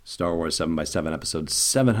Star Wars 7 by 7 episode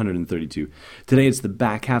 732. Today it's the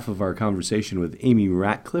back half of our conversation with Amy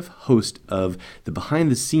Ratcliffe, host of the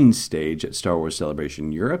Behind the Scenes stage at Star Wars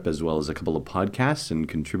Celebration Europe, as well as a couple of podcasts and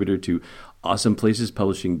contributor to Awesome Places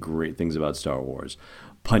publishing great things about Star Wars.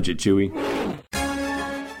 Punch it, Chewie.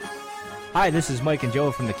 Hi, this is Mike and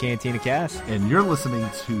Joe from the Cantina Cast. And you're listening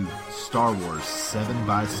to Star Wars 7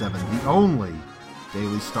 by 7, the only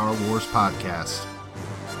daily Star Wars podcast.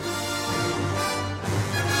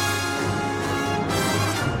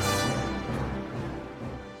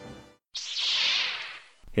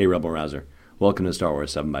 Hey, Rebel Rouser. Welcome to Star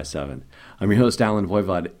Wars 7 by 7. I'm your host, Alan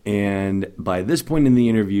Voivod, and by this point in the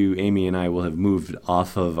interview, Amy and I will have moved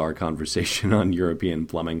off of our conversation on European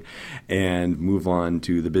plumbing and move on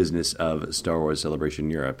to the business of Star Wars Celebration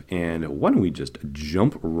Europe. And why don't we just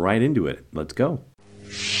jump right into it? Let's go.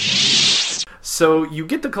 So you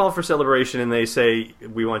get the call for Celebration, and they say,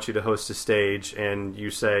 we want you to host a stage, and you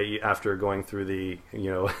say, after going through the,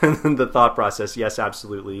 the thought process, yes,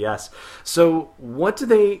 absolutely, yes. So what do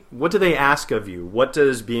they ask of you? What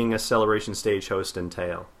does being a Celebration stage host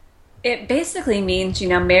entail? It basically means,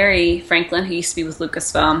 Mary Franklin, who used to be with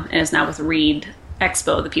Lucasfilm and is now with Reed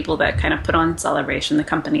Expo, the people that kind of put on Celebration, the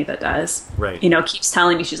company that does, right? Keeps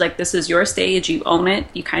telling me, she's like, this is your stage, you own it,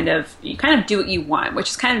 you kind of do what you want,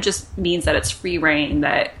 which is kind of just means that it's free reign,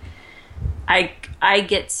 that I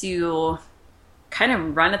get to kind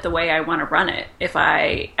of run it the way I want to run it. If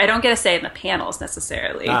I don't get a say in the panels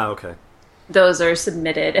necessarily. Okay. Those are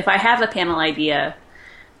submitted. If I have a panel idea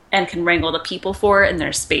and can wrangle the people for it in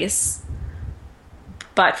their space,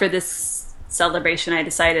 but for this Celebration, I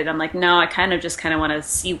decided, I'm like, no, I kind of want to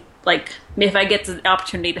see, like, if I get the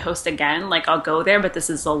opportunity to host again, like, I'll go there, but this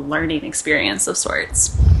is a learning experience of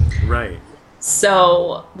sorts. Right.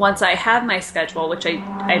 So once I have my schedule, which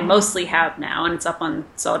I mostly have now, and it's up on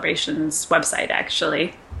Celebration's website,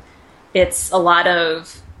 actually, it's a lot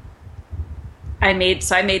of, I made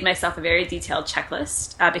myself a very detailed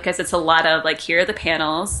checklist, because it's a lot of, like, here are the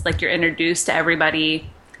panels, like, you're introduced to everybody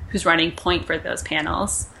who's running point for those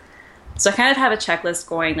panels. So I kind of have a checklist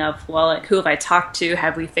going of, well, like, who have I talked to?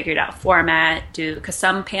 Have we figured out format? Because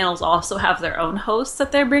some panels also have their own hosts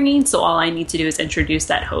that they're bringing, so all I need to do is introduce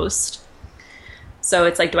that host. So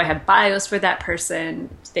it's like, do I have bios for that person?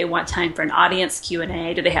 Do they want time for an audience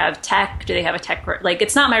Q&A? Do they have tech? Do they have a tech? Like,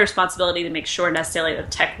 it's not my responsibility to make sure necessarily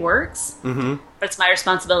that the tech works, but it's my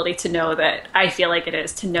responsibility to know that I feel like it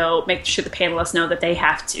is, to make sure the panelists know that they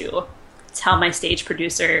have to tell my stage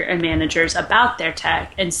producer and managers about their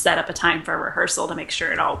tech and set up a time for a rehearsal to make sure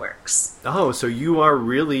it all works. Oh, so you are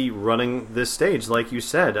really running this stage, like you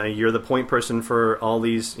said. You're the point person for all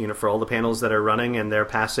these, for all the panels that are running, and they're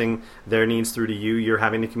passing their needs through to you. You're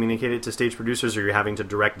having to communicate it to stage producers, or you're having to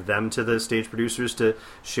direct them to the stage producers to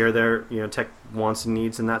share their, tech wants and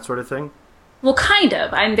needs and that sort of thing? Well, kind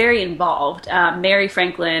of. I'm very involved. Mary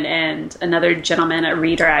Franklin and another gentleman at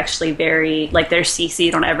Reed are actually very, like, they're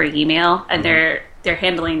CC'd on every email, and they're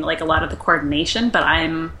handling, like, a lot of the coordination, but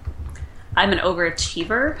I'm an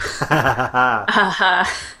overachiever.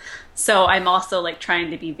 So I'm also, like,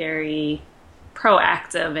 trying to be very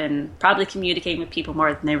proactive and probably communicating with people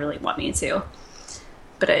more than they really want me to.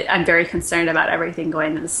 But I'm very concerned about everything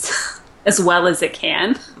going as well as it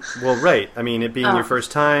can. Well, right. I mean, it being your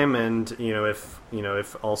first time, and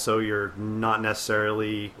if also you're not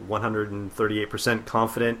necessarily 138%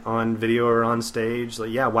 confident on video or on stage,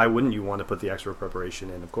 like, yeah, why wouldn't you want to put the extra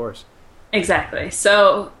preparation in? Of course. Exactly.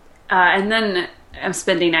 So, and then I'm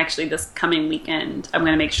spending actually this coming weekend. I'm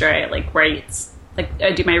going to make sure I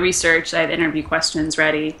I do my research. I have interview questions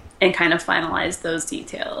ready and kind of finalize those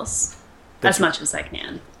details. As much as I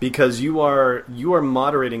can. Because you are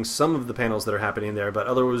moderating some of the panels that are happening there, but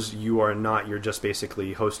others you are not. You're just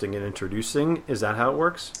basically hosting and introducing. Is that how it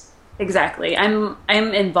works? Exactly. I'm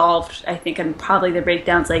involved, I think, in probably the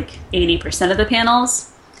breakdowns, like 80% of the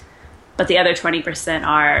panels. But the other 20%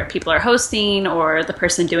 are people are hosting, or the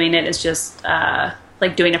person doing it is just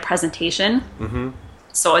like doing a presentation. Mm-hmm.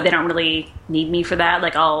 So they don't really need me for that.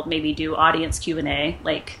 Like, I'll maybe do audience Q&A,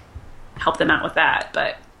 like help them out with that,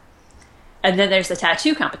 but... And then there's the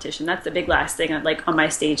tattoo competition. That's the big last thing, like, on my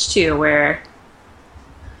stage too, where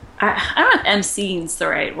I don't know if emceeing's the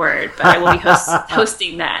right word, but I will be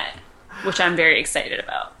hosting that, which I'm very excited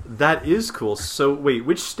about. That is cool. So wait,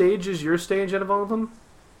 which stage is your stage out of all of them?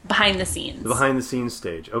 Behind the scenes. The behind the scenes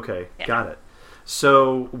stage. Okay, yeah. Got it.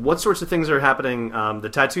 So what sorts of things are happening? The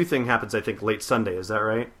tattoo thing happens, I think, late Sunday. Is that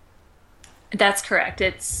right? That's correct.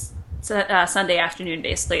 It's a Sunday afternoon,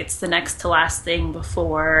 basically. It's the next to last thing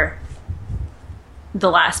before the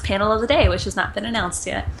last panel of the day, which has not been announced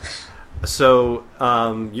yet. So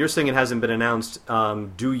you're saying it hasn't been announced.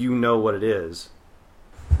 Do you know what it is?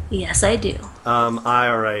 Yes, I do. All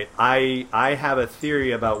right. I have a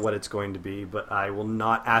theory about what it's going to be, but I will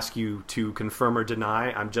not ask you to confirm or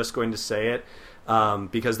deny. I'm just going to say it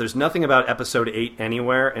because there's nothing about Episode 8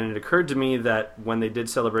 anywhere, and it occurred to me that when they did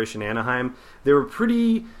Celebration Anaheim, they were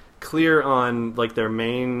pretty clear on like their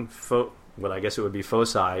main what I guess it would be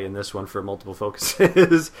foci in this one for multiple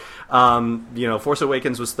focuses. Force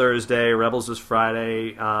Awakens was Thursday, Rebels was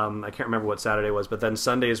Friday. I can't remember what Saturday was, but then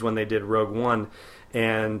Sunday is when they did Rogue One,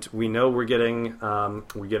 and we know we're getting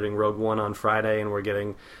Rogue One on Friday, and we're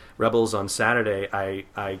getting Rebels on Saturday.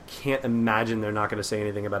 I can't imagine they're not going to say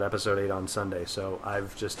anything about Episode 8 on Sunday. So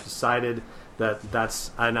I've just decided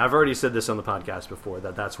that's, and I've already said this on the podcast before,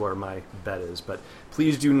 that's where my bet is. But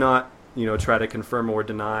please do not try to confirm or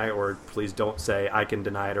deny, or please don't say I can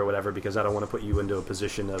deny it or whatever, because I don't want to put you into a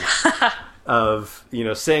position of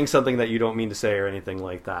saying something that you don't mean to say or anything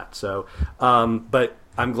like that. So, but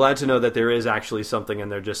I'm glad to know that there is actually something,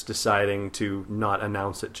 and they're just deciding to not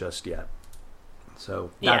announce it just yet.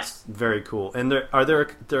 So that's very cool. And there are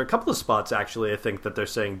a couple of spots actually, I think, that they're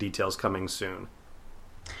saying details coming soon.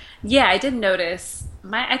 Yeah, I did notice.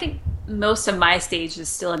 I think most of my stage is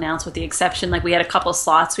still announced, with the exception, like we had a couple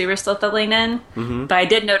slots we were still filling in. Mm-hmm. But I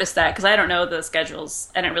did notice that because I don't know the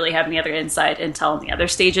schedules. I don't really have any other insight intel on the other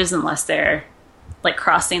stages unless they're like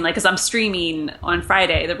crossing. Like, because I'm streaming on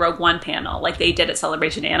Friday the Rogue One panel, like they did at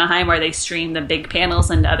Celebration Anaheim, where they stream the big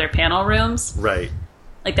panels into other panel rooms. Right.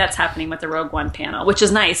 Like that's happening with the Rogue One panel, which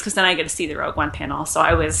is nice because then I get to see the Rogue One panel. So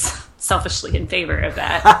I was selfishly in favor of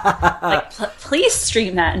that. Like, please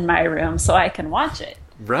stream that in my room so I can watch it.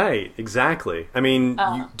 Right, exactly. I mean,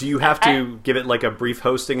 do you have to give it like a brief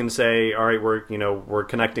hosting and say, all right, we're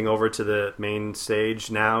connecting over to the main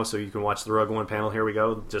stage now, so you can watch the Rogue One panel. Here we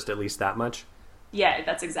go. Just at least that much. Yeah,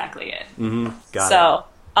 that's exactly it. Mm-hmm. Got it. So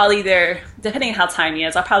I'll either, depending on how timely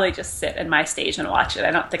is, I'll probably just sit in my stage and watch it.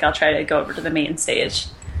 I don't think I'll try to go over to the main stage.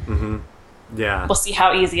 Mm-hmm. Yeah. We'll see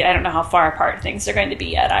how easy. I don't know how far apart things are going to be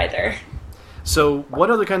yet either. So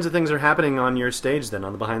what other kinds of things are happening on your stage then,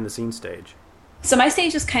 on the behind-the-scenes stage? So my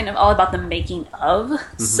stage is kind of all about the making of.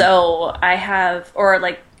 Mm-hmm. So I have, or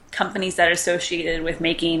like companies that are associated with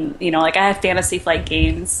making, like I have Fantasy Flight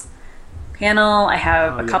Games panel. I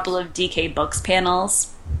have a couple of DK Books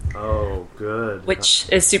panels. Oh, good. Which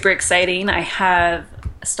is super exciting. I have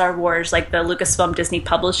Star Wars, like the Lucasfilm Disney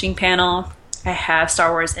Publishing panel. I have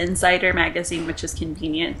Star Wars Insider magazine, which is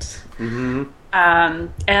convenient. Mm-hmm.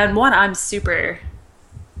 And one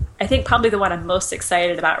I think probably the one I'm most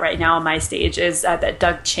excited about right now on my stage is that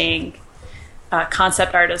Doug Chiang,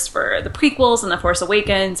 concept artist for the prequels and The Force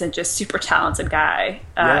Awakens, and just super talented guy,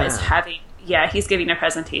 is having, he's giving a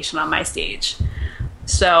presentation on my stage.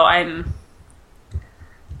 So I'm,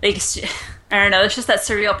 like, I don't know, it's just that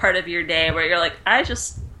surreal part of your day where you're like, I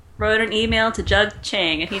just wrote an email to Doug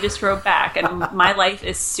Chiang and he just wrote back, and my life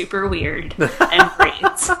is super weird and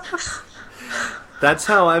great. That's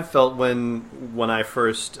how I felt when I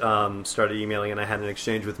first started emailing, and I had an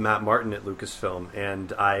exchange with Matt Martin at Lucasfilm,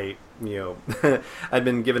 and I, I'd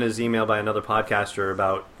been given his email by another podcaster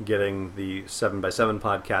about getting the 7x7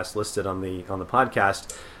 podcast listed on the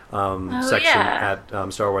podcast section at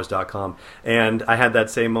StarWars.com, and I had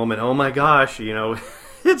that same moment. Oh my gosh,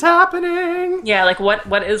 it's happening. Yeah, like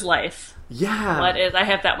what is life? Yeah, what is? I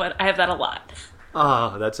have that one. I have that a lot.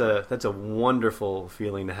 Oh, that's a wonderful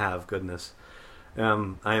feeling to have. Goodness.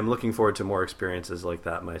 I am looking forward to more experiences like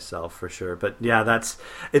that myself, for sure. But yeah,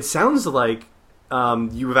 it sounds like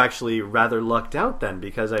you have actually rather lucked out then,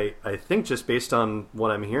 because I think just based on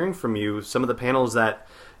what I'm hearing from you, some of the panels that,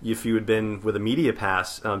 if you had been with a media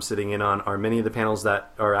pass sitting in on, are many of the panels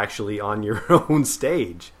that are actually on your own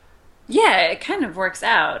stage. Yeah, it kind of works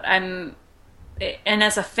out. And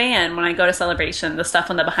as a fan, when I go to Celebration, the stuff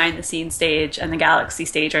on the behind-the-scenes stage and the Galaxy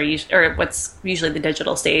stage or what's usually the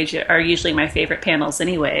digital stage, are usually my favorite panels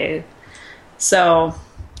anyway. So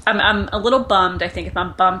I'm a little bummed. I think if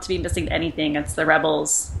I'm bummed to be missing anything, it's the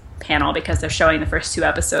Rebels panel, because they're showing the first 2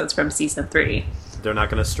 episodes from Season 3. They're not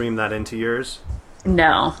going to stream that into yours?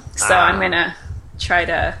 No. So I'm going to try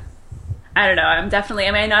to... I don't know.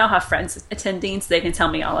 I know I'll have friends attending so they can tell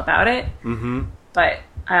me all about it. Mm-hmm. But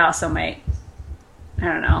I also might... I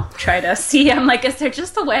don't know, try to see. I'm like, is there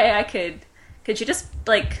just a way I could you just,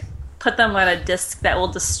 like, put them on a disc that will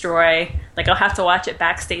destroy? Like, I'll have to watch it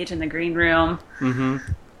backstage in the green room. Mm-hmm.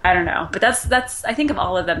 I don't know. But that's I think of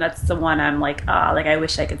all of them, that's the one I'm like, I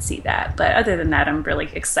wish I could see that. But other than that, I'm really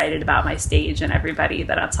excited about my stage and everybody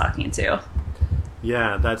that I'm talking to.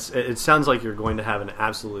 Yeah, it sounds like you're going to have an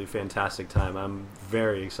absolutely fantastic time. I'm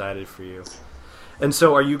very excited for you. And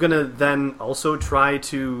so are you going to then also try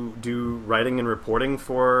to do writing and reporting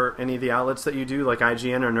for any of the outlets that you do, like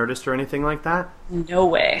IGN or Nerdist or anything like that? No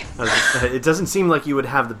way. It doesn't seem like you would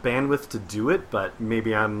have the bandwidth to do it, but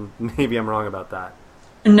maybe I'm wrong about that.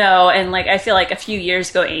 No, and like I feel like a few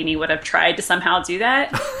years ago, Amy would have tried to somehow do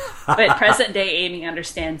that, but present day Amy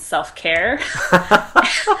understands self-care.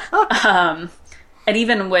 And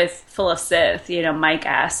even with Full of Sith, Mike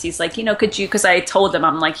asked, he's like, could you? Because I told him,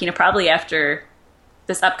 I'm like, probably after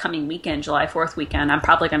this upcoming weekend, July 4th weekend, I'm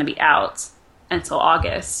probably going to be out until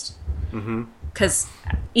August. Because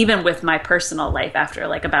even with my personal life, after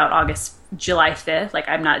like about July 5th, like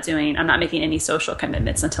I'm not making any social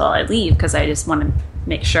commitments until I leave, because I just want to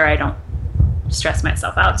make sure I don't stress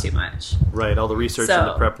myself out too much. Right, all the research and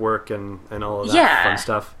the prep work and all of that fun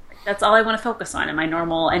stuff. That's all I want to focus on in my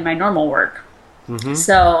normal work.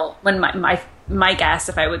 So when Mike asked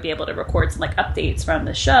if I would be able to record some like updates from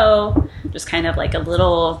the show, just kind of like a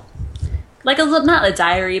little, not a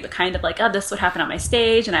diary, but kind of like, oh, this would happen on my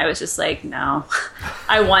stage. And I was just like, no,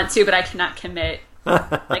 I want to, but I cannot commit.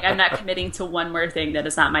 Like, I'm not committing to one more thing that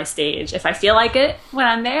is not my stage. If I feel like it when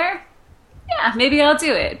I'm there, yeah, maybe I'll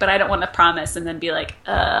do it. But I don't want to promise and then be like,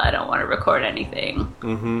 I don't want to record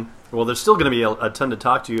anything. Well, there's still going to be a ton to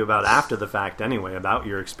talk to you about after the fact anyway, about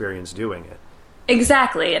your experience doing it.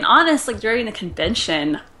 Exactly. And honestly, during the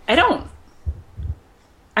convention, I don't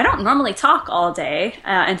normally talk all day.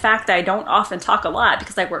 In fact, I don't often talk a lot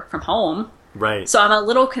because I work from home. Right. So I'm a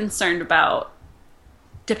little concerned about,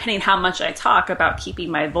 depending how much I talk, about keeping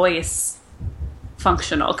my voice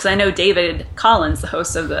functional. Because I know David Collins,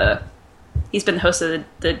 he's been the host of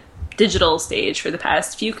the digital stage for the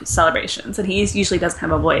past few celebrations, and he usually doesn't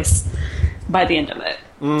have a voice by the end of it.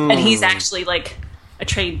 And he's actually like a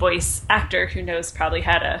trained voice actor who knows probably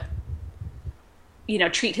how to,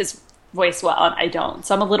 treat his voice well, and I don't.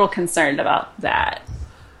 So I'm a little concerned about that.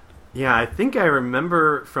 Yeah, I think I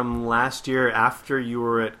remember from last year after you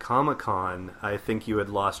were at Comic-Con, I think you had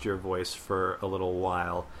lost your voice for a little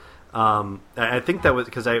while. I think that was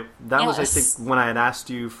because I think when I had asked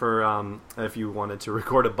you for if you wanted to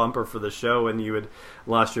record a bumper for the show, and you had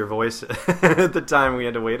lost your voice at the time. We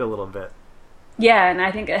had to wait a little bit. Yeah, and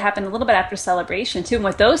I think it happened a little bit after Celebration too. And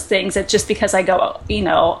with those things, it's just because I go,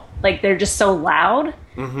 like they're just so loud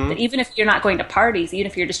that even if you're not going to parties, even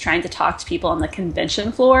if you're just trying to talk to people on the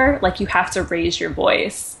convention floor, like you have to raise your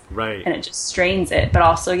voice, right? And it just strains it. But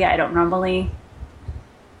also, yeah, I don't normally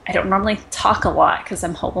talk a lot because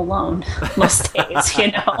I'm home alone most days,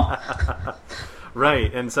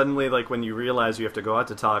 Right, and suddenly, like, when you realize you have to go out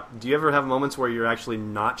to talk, do you ever have moments where you're actually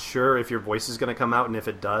not sure if your voice is going to come out, and if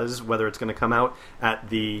it does, whether it's going to come out at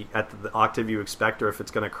the octave you expect, or if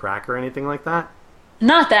it's going to crack or anything like that?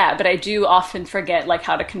 Not that, but I do often forget, like,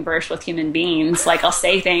 how to converse with human beings. Like, I'll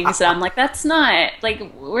say things, and I'm like, that's not,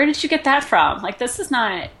 like, where did you get that from? Like, this is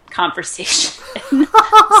not conversation.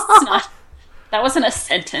 That wasn't a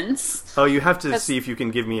sentence. Oh, you have to see if you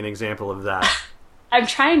can give me an example of that. I'm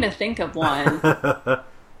trying to think of one.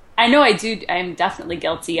 I know I do. I'm definitely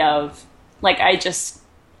guilty of, like, I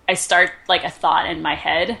start, like, a thought in my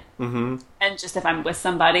head. And just if I'm with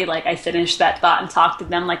somebody, like, I finish that thought and talk to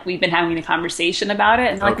them like we've been having a conversation about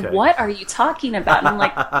it. And they're like, what are you talking about? And I'm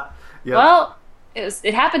like, well,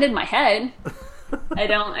 it happened in my head.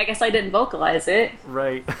 I guess I didn't vocalize it.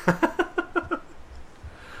 Right.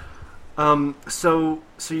 So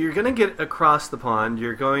you're going to get across the pond.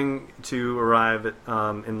 You're going to arrive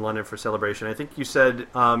in London for Celebration. I think you said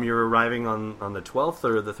you're arriving on the 12th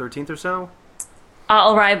or the 13th or so?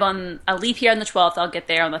 I'll leave here on the 12th. I'll get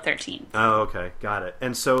there on the 13th. Oh, okay. Got it.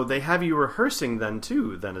 And so they have you rehearsing then,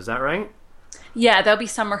 too, is that right? Yeah, there'll be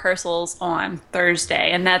some rehearsals on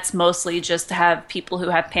Thursday, and that's mostly just to have people who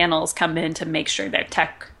have panels come in to make sure their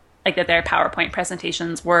that their PowerPoint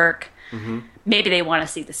presentations work. Maybe they want to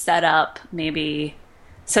see the setup, maybe.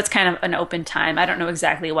 So it's kind of an open time. I don't know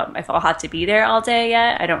exactly if I'll have to be there all day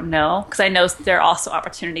yet. I don't know. Because I know there are also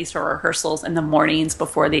opportunities for rehearsals in the mornings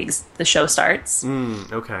before the show starts.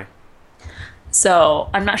 Okay. So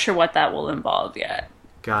I'm not sure what that will involve yet.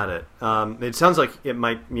 Got it. It sounds like it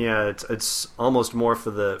might. Yeah, it's almost more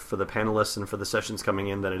for the panelists and for the sessions coming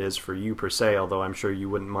in than it is for you per se. Although I'm sure you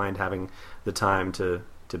wouldn't mind having the time to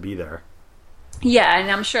be there. Yeah, and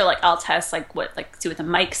I'm sure I'll test see what the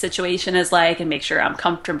mic situation is like and make sure I'm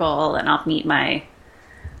comfortable, and I'll meet my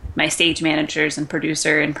stage managers and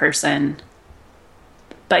producer in person.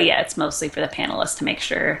 But yeah, it's mostly for the panelists to make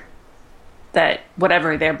sure that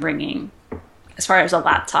whatever they're bringing, as far as a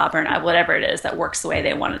laptop or not, whatever it is, that works the way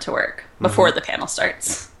they want it to work before the panel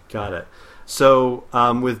starts. Got it. So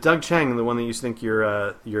with Doug Chang, the one that you think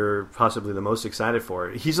you're possibly the most excited for,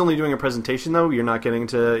 he's only doing a presentation though. You're not getting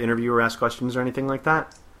to interview or ask questions or anything like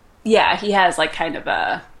that. Yeah, he has like kind of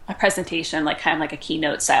a presentation, like kind of like a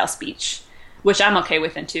keynote style speech, which I'm okay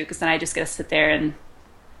with him too, because then I just get to sit there and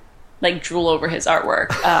like drool over his artwork.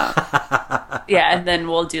 Yeah, and then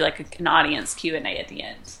we'll do like an audience Q&A at the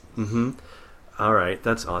end. Mm-hmm. All right,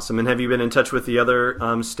 that's awesome. And have you been in touch with the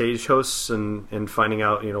other stage hosts and finding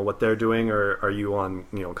out what they're doing, or are you on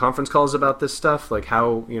conference calls about this stuff? Like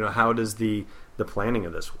how does the planning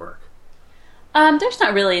of this work? There's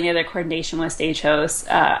not really any other coordination with stage hosts.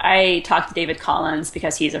 I talked to David Collins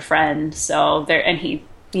because he's a friend, and he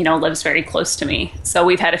lives very close to me. So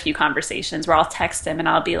we've had a few conversations where I'll text him and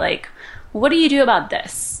I'll be like, "What do you do about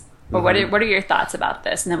this?" Or what are your thoughts about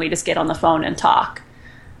this? And then we just get on the phone and talk.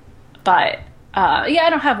 But I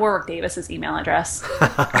don't have Warwick Davis's email address.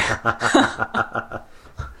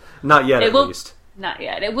 Not yet, at least. Not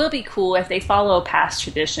yet. It will be cool if they follow past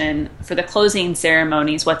tradition. For the closing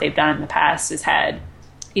ceremonies, what they've done in the past is they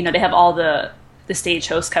have all the stage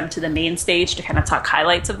hosts come to the main stage to kind of talk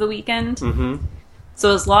highlights of the weekend. Mm-hmm.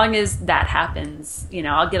 So as long as that happens,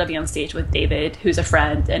 I'll get to be on stage with David, who's a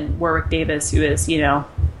friend, and Warwick Davis, who is,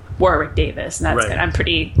 Warwick Davis. And that's right.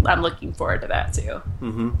 good. I'm looking forward to that too.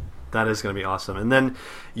 Mm-hmm. That is going to be awesome. And then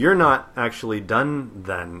you're not actually done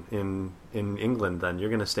then in England then. You're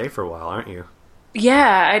going to stay for a while, aren't you?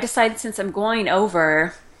 Yeah, I decided since I'm going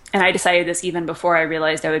over, and I decided this even before I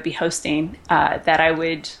realized I would be hosting, that I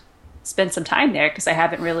would spend some time there because I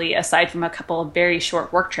haven't really, aside from a couple of very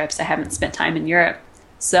short work trips, I haven't spent time in Europe.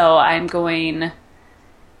 So I'm going,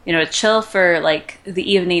 to chill for like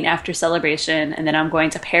the evening after celebration, and then I'm going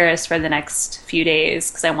to Paris for the next few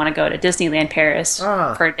days because I want to go to Disneyland Paris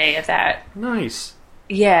for a day of that. Nice.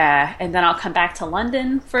 Yeah, and then I'll come back to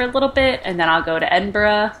London for a little bit, and then I'll go to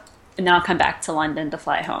Edinburgh, and then I'll come back to London to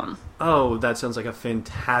fly home. Oh, that sounds like a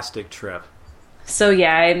fantastic trip. So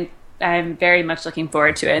yeah, I'm very much looking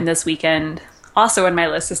forward to it. And this weekend, also on my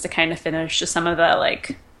list is to kind of finish just some of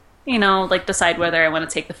the decide whether I want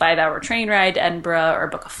to take the 5-hour train ride to Edinburgh or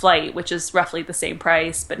book a flight, which is roughly the same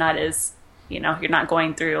price, but not as, you're not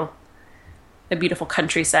going through the beautiful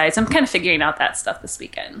countryside. So I'm kind of figuring out that stuff this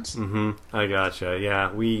weekend. Mm-hmm. I gotcha.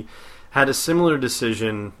 Yeah, we had a similar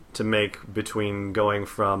decision to make between going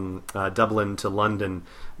from Dublin to London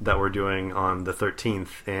that we're doing on the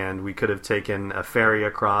 13th, and we could have taken a ferry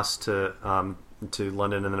across to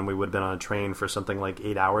London, and then we would have been on a train for something like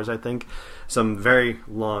 8 hours, I think, some very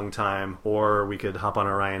long time, or we could hop on a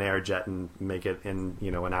Ryanair jet and make it in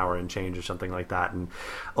an hour and change or something like that. And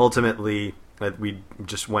ultimately, we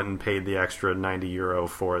just went and paid the extra €90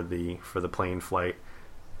 for the plane flight.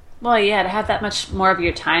 Well, yeah, to have that much more of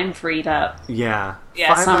your time freed up. Yeah.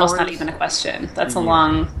 Yeah, it's almost not even a question. That's a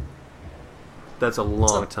long... That's a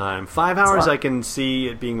long time. 5 hours, I can see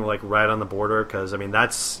it being like right on the border, because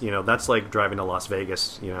that's that's like driving to Las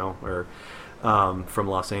Vegas, or from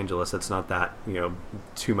Los Angeles. That's not that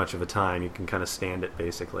too much of a time. You can kind of stand it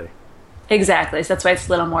basically. Exactly. So that's why it's a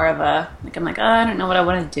little more of a I'm like, I don't know what I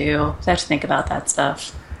want to do. So I have to think about that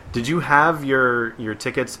stuff. Did you have your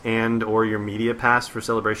tickets and or your media pass for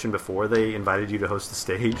Celebration before they invited you to host the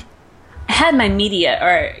stage? I had my media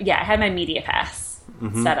pass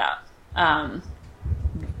set up.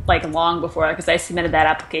 Long before, because I submitted that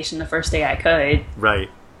application the first day I could. Right.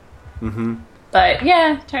 Mm-hmm. But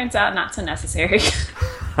yeah, turns out not so necessary.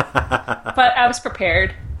 But I was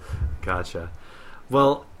prepared. Gotcha.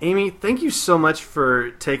 Well, Amy, thank you so much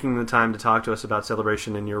for taking the time to talk to us about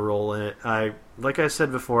Celebration and your role in it. Like I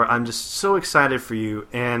said before, I'm just so excited for you,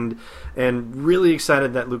 and really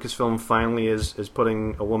excited that Lucasfilm finally is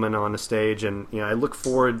putting a woman on the stage, and I look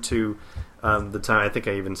forward to the time. I think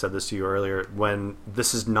I even said this to you earlier, when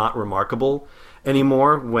this is not remarkable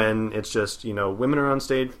anymore, when it's just women are on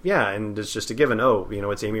stage, and it's just a given.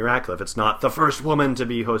 It's Amy Ratcliffe. It's not the first woman to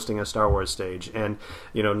be hosting a Star Wars stage, and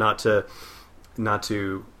not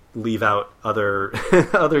to leave out other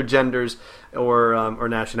other genders or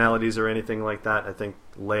nationalities or anything like that. I think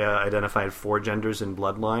Leia identified 4 genders in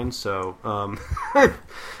Bloodline, so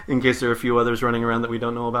in case there are a few others running around that we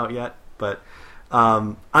don't know about yet. But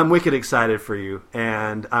I'm wicked excited for you,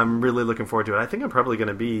 and I'm really looking forward to it. I think I'm probably going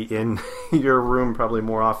to be in your room probably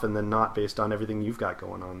more often than not, based on everything you've got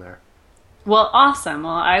going on there. Well, awesome.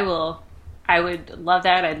 Well, I would love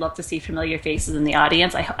that. I'd love to see familiar faces in the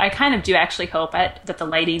audience. I kind of do actually hope that the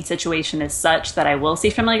lighting situation is such that I will see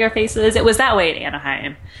familiar faces. It was that way at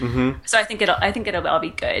Anaheim, so I think it'll all be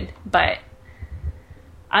good. But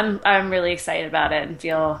I'm really excited about it and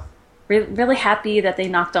feel really happy that they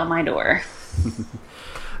knocked on my door.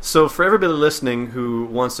 So for everybody listening who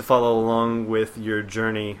wants to follow along with your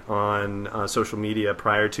journey on social media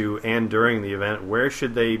prior to and during the event, where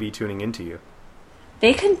should they be tuning into you?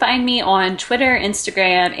 They can find me on Twitter,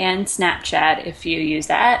 Instagram, and Snapchat if you use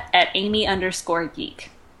that at Amy_geek.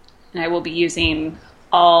 And I will be using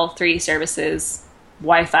all three services,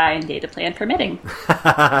 Wi-Fi and data plan permitting.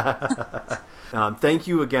 Thank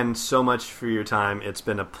you again so much for your time. It's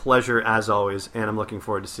been a pleasure as always, and I'm looking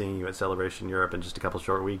forward to seeing you at Celebration Europe in just a couple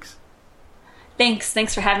short weeks.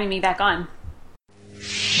 Thanks for having me back on.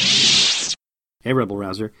 Hey, Rebel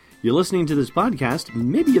Rouser. You're listening to this podcast.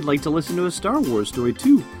 Maybe you'd like to listen to a Star Wars story,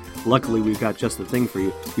 too. Luckily, we've got just the thing for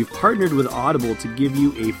you. We've partnered with Audible to give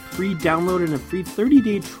you a free download and a free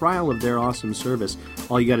 30-day trial of their awesome service.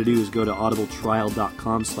 All you got to do is go to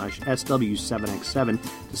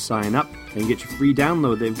audibletrial.com/SW7X7 to sign up and get your free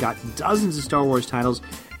download. They've got dozens of Star Wars titles,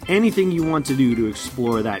 anything you want to do to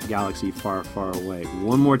explore that galaxy far, far away.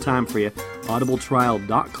 One more time for you,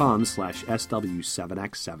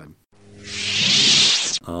 audibletrial.com/SW7X7.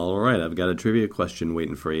 All right, I've got a trivia question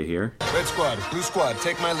waiting for you here. Red squad, blue squad,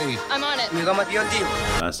 take my lead. I'm on it.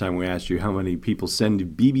 Last time we asked you how many people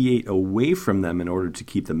send BB-8 away from them in order to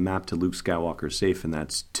keep the map to Luke Skywalker safe, and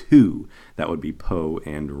that's 2. That would be Poe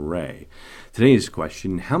and Rey. Today's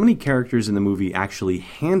question, how many characters in the movie actually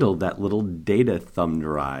handled that little data thumb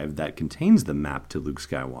drive that contains the map to Luke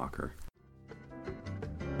Skywalker?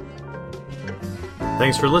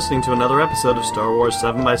 Thanks for listening to another episode of Star Wars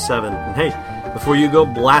 7x7. And hey, before you go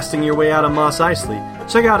blasting your way out of Mos Eisley,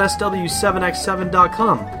 check out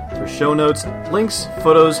SW7x7.com for show notes, links,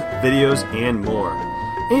 photos, videos, and more.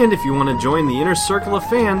 And if you want to join the inner circle of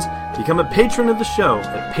fans, become a patron of the show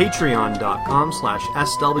at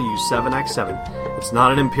patreon.com/SW7x7. It's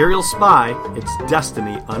not an Imperial spy, it's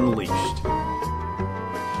Destiny Unleashed.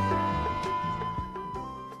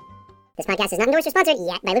 This podcast is not endorsed or sponsored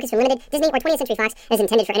yet by Lucasfilm Limited, Disney, or 20th Century Fox, and is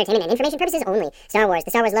intended for entertainment and information purposes only. Star Wars,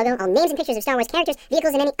 the Star Wars logo, all names and pictures of Star Wars characters,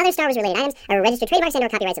 vehicles, and any other Star Wars-related items are registered trademarks and/or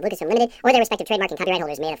copyrights of Lucasfilm Limited or their respective trademark and copyright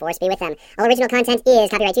holders. May the force be with them. All original content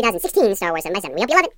is copyright 2016 Star Wars 7x7. We hope you love it.